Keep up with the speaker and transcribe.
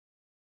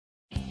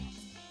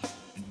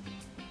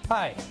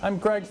Hi, I'm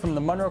Greg from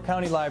the Monroe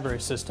County Library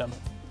System.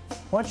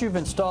 Once you've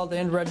installed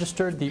and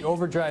registered the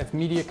OverDrive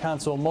Media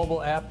Console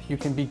mobile app, you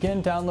can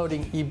begin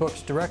downloading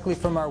ebooks directly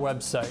from our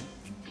website.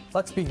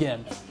 Let's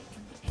begin.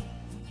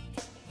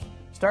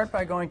 Start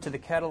by going to the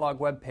catalog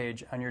web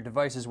page on your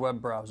device's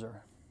web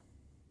browser.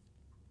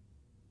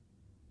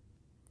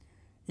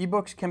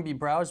 Ebooks can be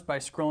browsed by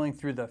scrolling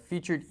through the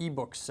Featured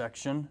eBooks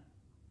section,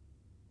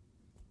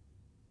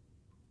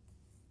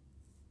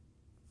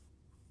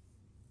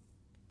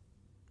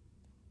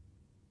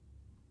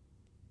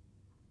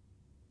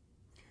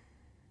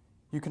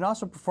 You can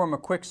also perform a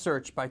quick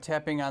search by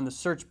tapping on the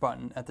search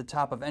button at the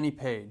top of any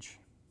page.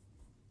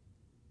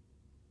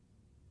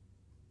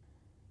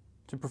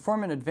 To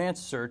perform an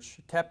advanced search,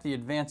 tap the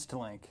Advanced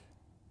link.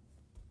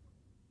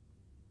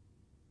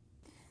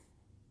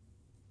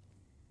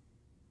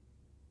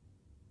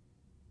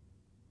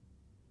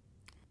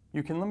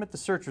 You can limit the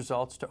search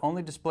results to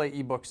only display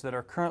ebooks that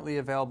are currently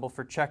available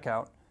for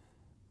checkout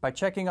by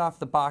checking off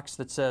the box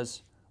that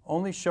says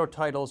Only show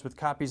titles with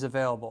copies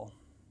available.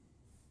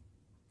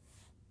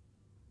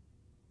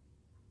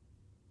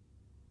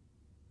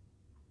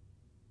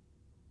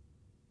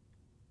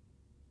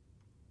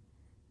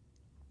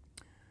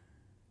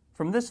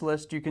 From this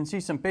list, you can see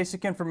some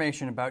basic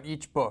information about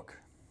each book.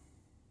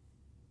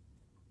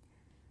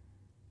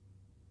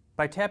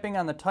 By tapping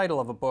on the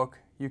title of a book,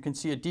 you can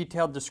see a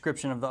detailed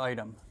description of the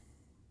item.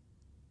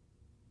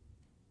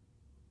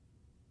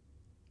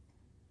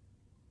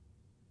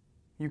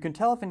 You can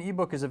tell if an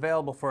ebook is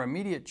available for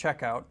immediate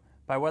checkout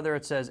by whether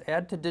it says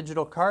Add to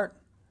Digital Cart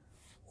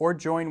or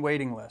Join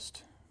Waiting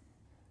List.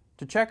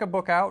 To check a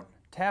book out,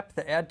 tap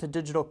the Add to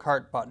Digital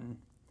Cart button.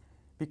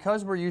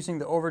 Because we're using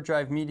the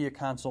OverDrive Media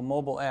Console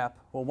mobile app,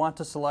 we'll want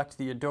to select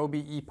the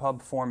Adobe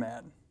EPUB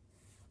format.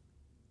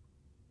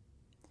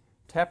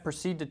 Tap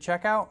Proceed to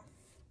Checkout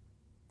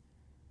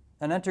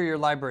and enter your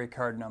library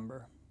card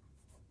number.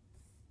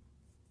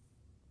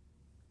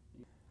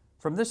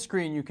 From this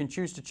screen, you can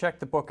choose to check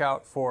the book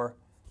out for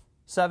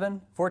 7,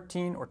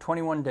 14, or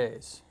 21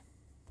 days.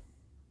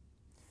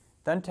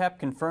 Then tap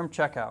Confirm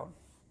Checkout.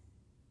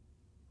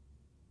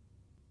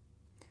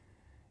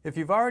 If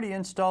you've already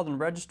installed and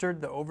registered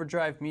the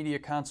OverDrive Media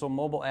Console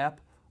mobile app,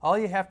 all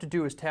you have to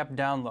do is tap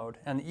Download,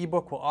 and the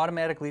ebook will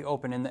automatically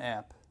open in the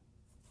app.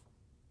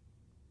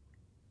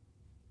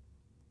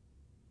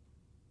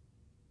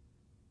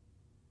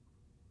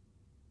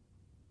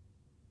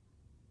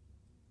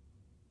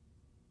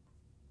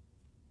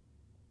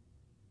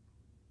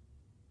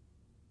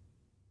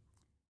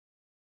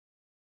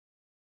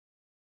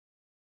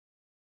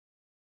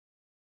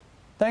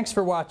 Thanks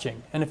for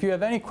watching, and if you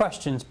have any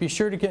questions, be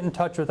sure to get in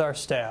touch with our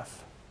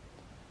staff.